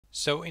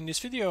So in this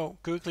video,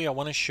 quickly I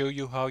want to show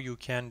you how you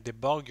can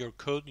debug your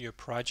code, your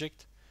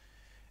project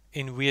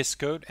in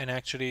VScode, and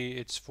actually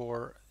it's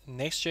for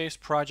Nextjs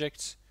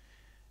projects,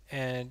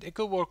 and it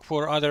could work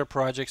for other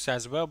projects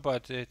as well,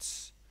 but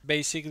it's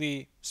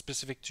basically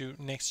specific to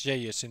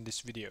Nextjs in this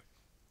video.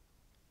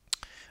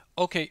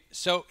 Okay,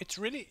 so it's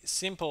really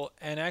simple,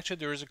 and actually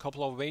there is a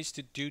couple of ways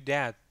to do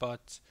that,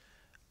 but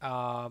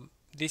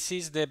this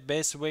is the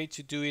best way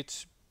to do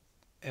it,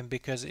 and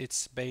because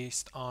it's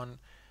based on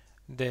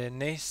the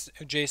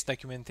Nextjs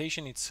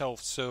documentation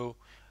itself. So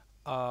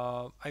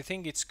I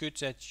think it's good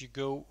that you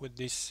go with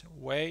this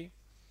way.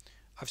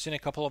 I've seen a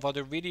couple of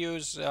other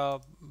videos,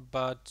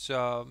 but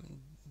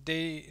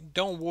they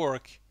don't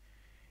work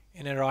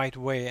in a right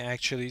way.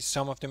 Actually,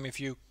 some of them, if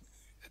you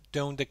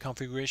don't the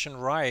configuration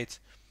right,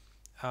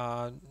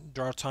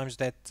 there are times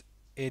that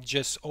it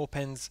just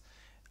opens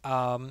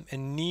a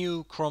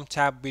new Chrome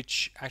tab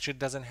which actually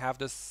doesn't have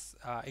this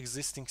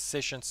existing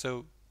session,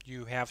 so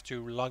you have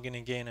to log in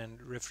again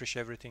and refresh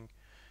everything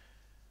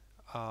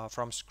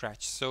from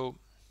scratch. So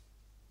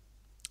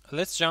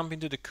let's jump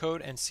into the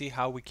code and see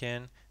how we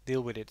can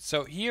deal with it.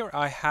 So here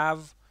I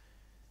have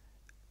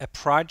a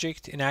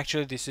project, and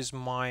actually this is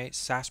my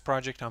SaaS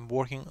project. I'm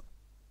working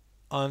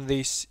on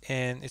this,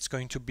 and it's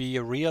going to be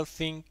a real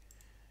thing.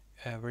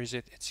 Where is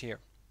it? It's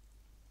here.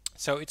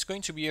 So it's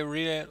going to be a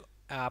real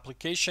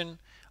application.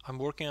 I'm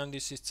working on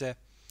this. It's a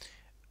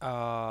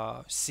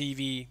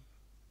CV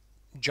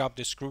job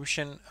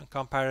description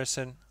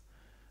comparison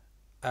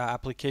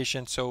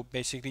application. So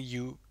basically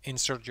you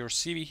insert your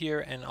CV here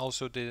and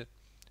also the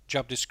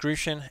job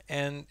description,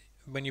 and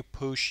when you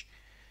push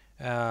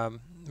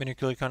when you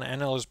click on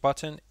analyze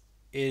button,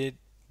 it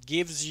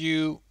gives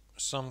you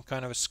some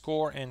kind of a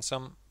score and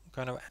some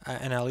kind of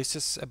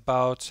analysis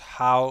about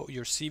how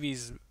your CV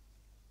is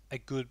a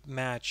good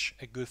match,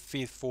 a good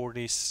fit for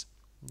this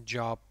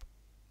job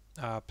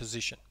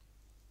position.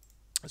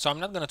 So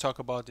I'm not going to talk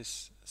about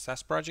this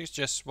SaaS projects,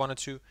 just wanted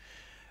to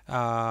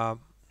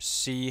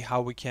see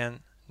how we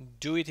can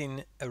do it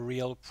in a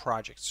real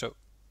project. So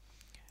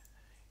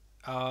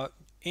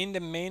in the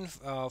main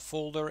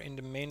folder, in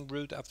the main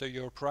root after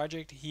your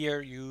project,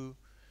 here you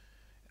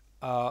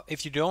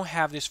if you don't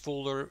have this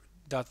folder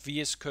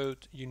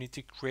 .vscode, you need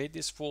to create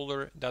this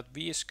folder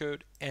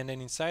 .vscode, and then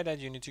inside that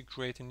you need to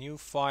create a new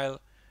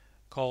file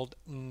called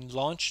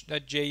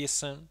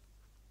launch.json.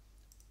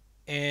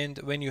 And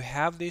when you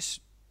have this,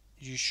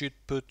 you should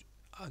put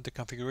the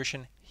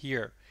configuration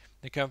here.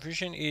 The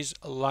configuration is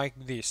like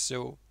this,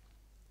 so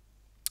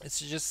it's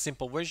just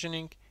simple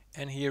versioning,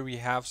 and here we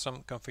have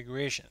some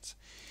configurations.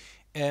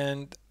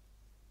 And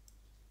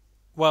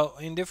well,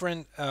 in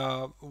different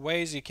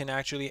ways you can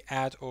actually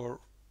add or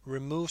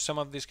remove some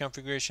of these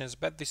configurations,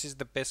 but this is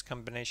the best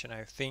combination,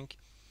 I think.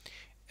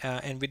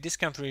 And with this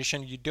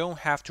configuration you don't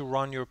have to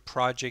run your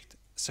project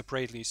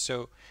separately.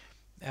 So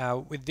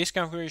with this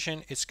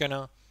configuration, it's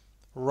gonna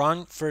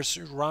first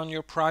run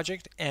your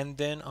project, and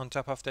then on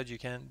top of that you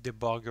can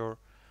debug your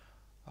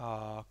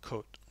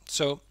code.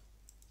 So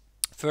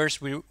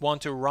first we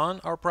want to run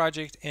our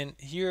project, and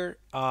here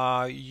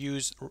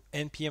use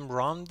npm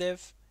run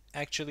dev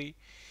actually.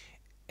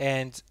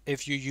 And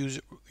if you use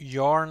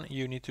yarn,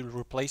 you need to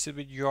replace it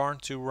with yarn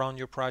to run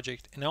your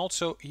project. And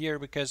also here,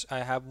 because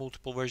I have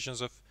multiple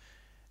versions of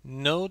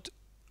Node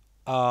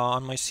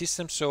on my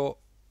system, so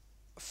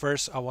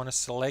first I want to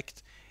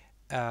select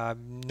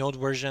Node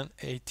version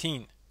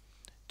 18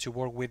 to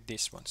work with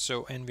this one.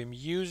 So nvim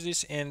use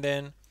this, and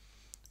then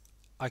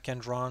I can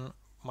run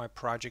my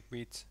project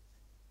with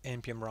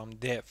npm run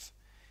dev.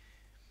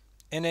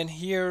 And then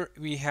here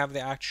we have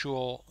the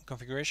actual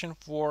configuration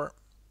for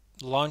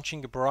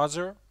launching a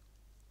browser,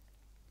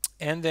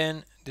 and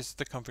then this is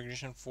the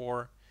configuration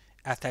for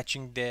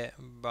attaching the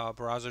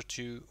browser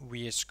to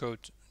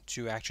VScode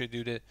to actually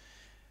do the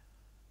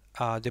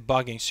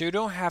debugging. So you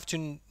don't have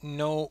to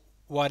know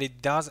what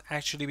it does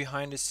actually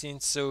behind the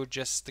scenes, so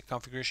just the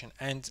configuration.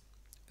 And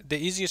the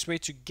easiest way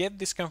to get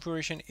this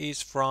configuration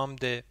is from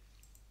the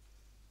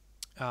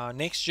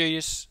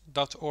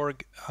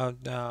nextjs.org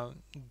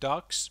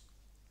docs,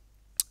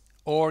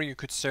 or you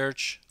could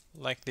search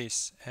like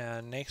this,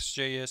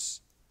 Nextjs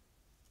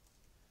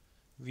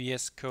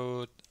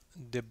VScode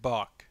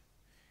debug,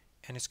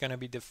 and it's going to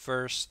be the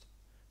first,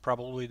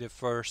 probably the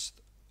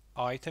first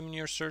item in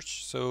your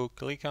search. So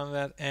click on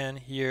that, and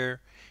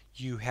here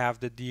you have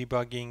the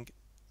debugging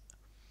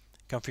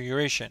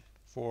configuration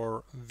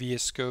for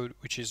VScode,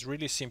 which is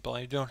really simple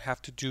and you don't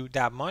have to do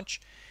that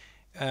much.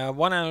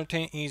 One other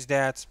thing is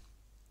that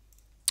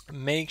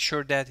make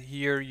sure that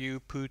here you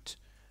put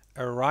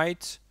a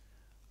right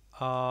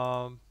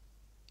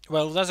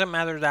well, it doesn't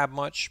matter that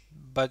much,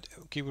 but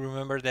keep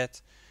remember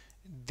that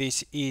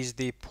this is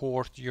the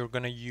port you're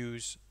gonna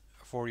use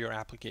for your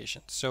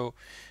application. So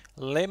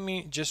let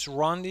me just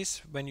run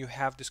this. When you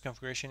have this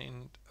configuration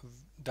in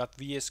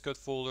 .vscode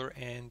folder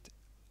and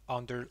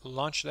under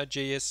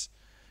launch.json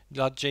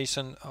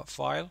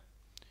file,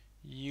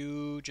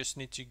 you just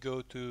need to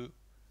go to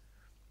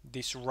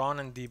this run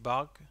and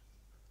debug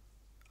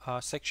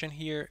section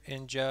here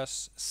and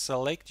just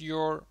select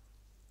your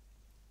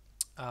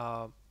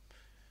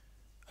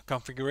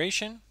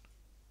configuration,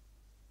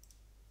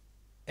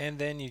 and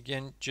then you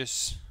can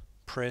just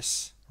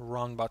press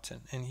run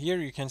button, and here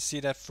you can see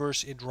that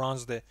first it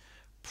runs the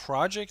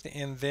project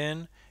and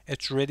then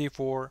it's ready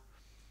for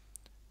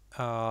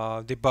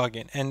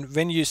debugging. And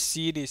when you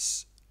see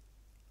this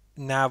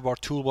navbar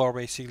toolbar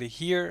basically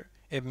here,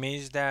 it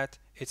means that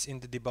it's in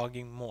the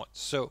debugging mode.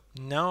 So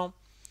now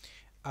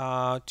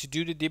to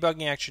do the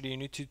debugging, actually you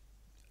need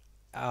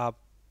to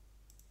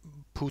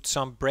put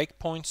some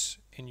breakpoints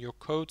in your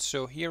code.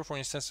 So here, for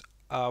instance,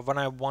 when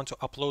I want to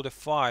upload a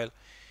file,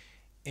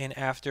 and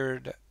after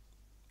the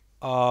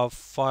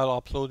file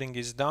uploading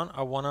is done,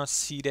 I want to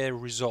see the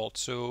result.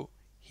 So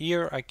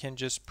here I can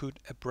just put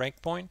a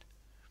breakpoint.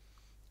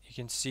 You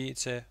can see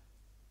it's a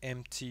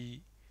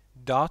empty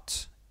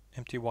dot,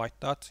 empty white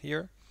dot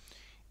here.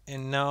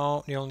 And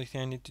now the only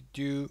thing I need to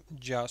do,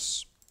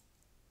 just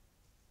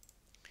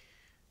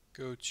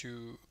go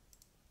to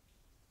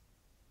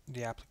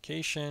the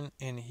application,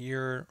 and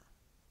here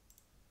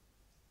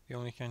the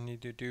only thing I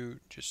need to do,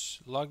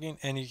 just log in,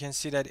 and you can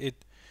see that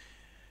it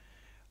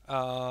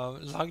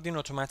logged in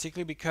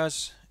automatically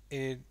because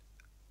it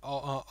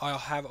I'll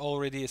have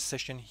already a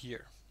session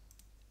here.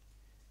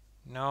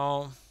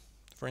 Now,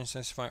 for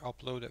instance, if I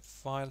upload a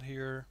file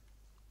here,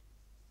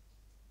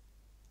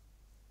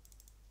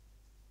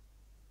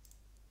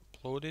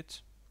 upload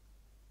it.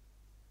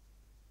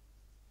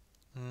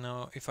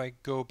 Now if I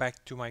go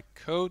back to my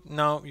code,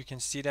 now you can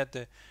see that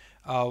the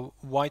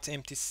white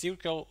empty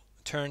circle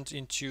turns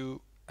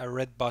into a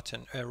red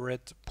button, a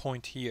red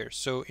point here.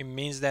 So it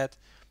means that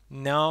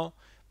now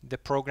the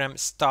program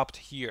stopped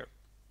here.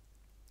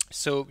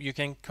 So you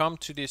can come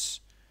to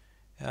this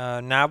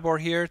navbar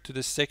here, to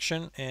this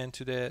section, and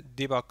to the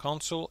debug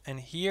console, and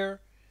here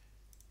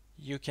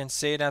you can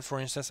say that, for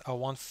instance, I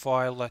want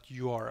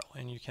file.url,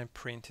 and you can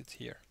print it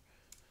here.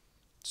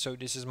 So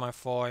this is my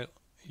file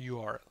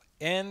URL,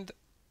 and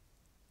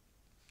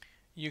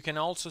you can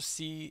also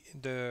see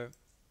the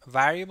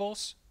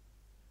variables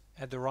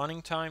at the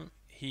running time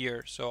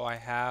here. So I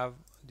have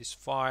this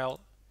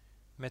file,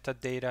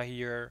 metadata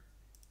here,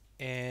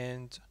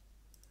 and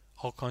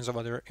all kinds of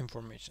other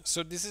information.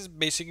 So this is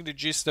basically the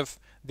gist of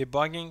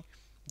debugging.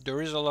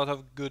 There is a lot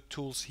of good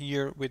tools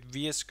here with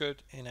VScode,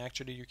 and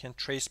actually you can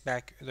trace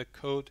back the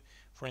code,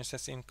 for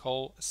instance, in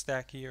call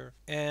stack here.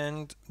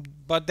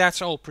 But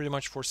that's all pretty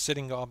much for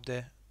setting up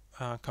the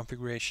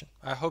configuration.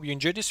 I hope you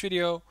enjoyed this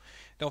video.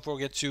 Don't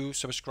forget to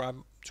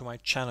subscribe to my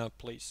channel,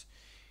 please.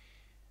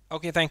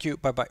 Okay, thank you.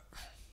 Bye bye.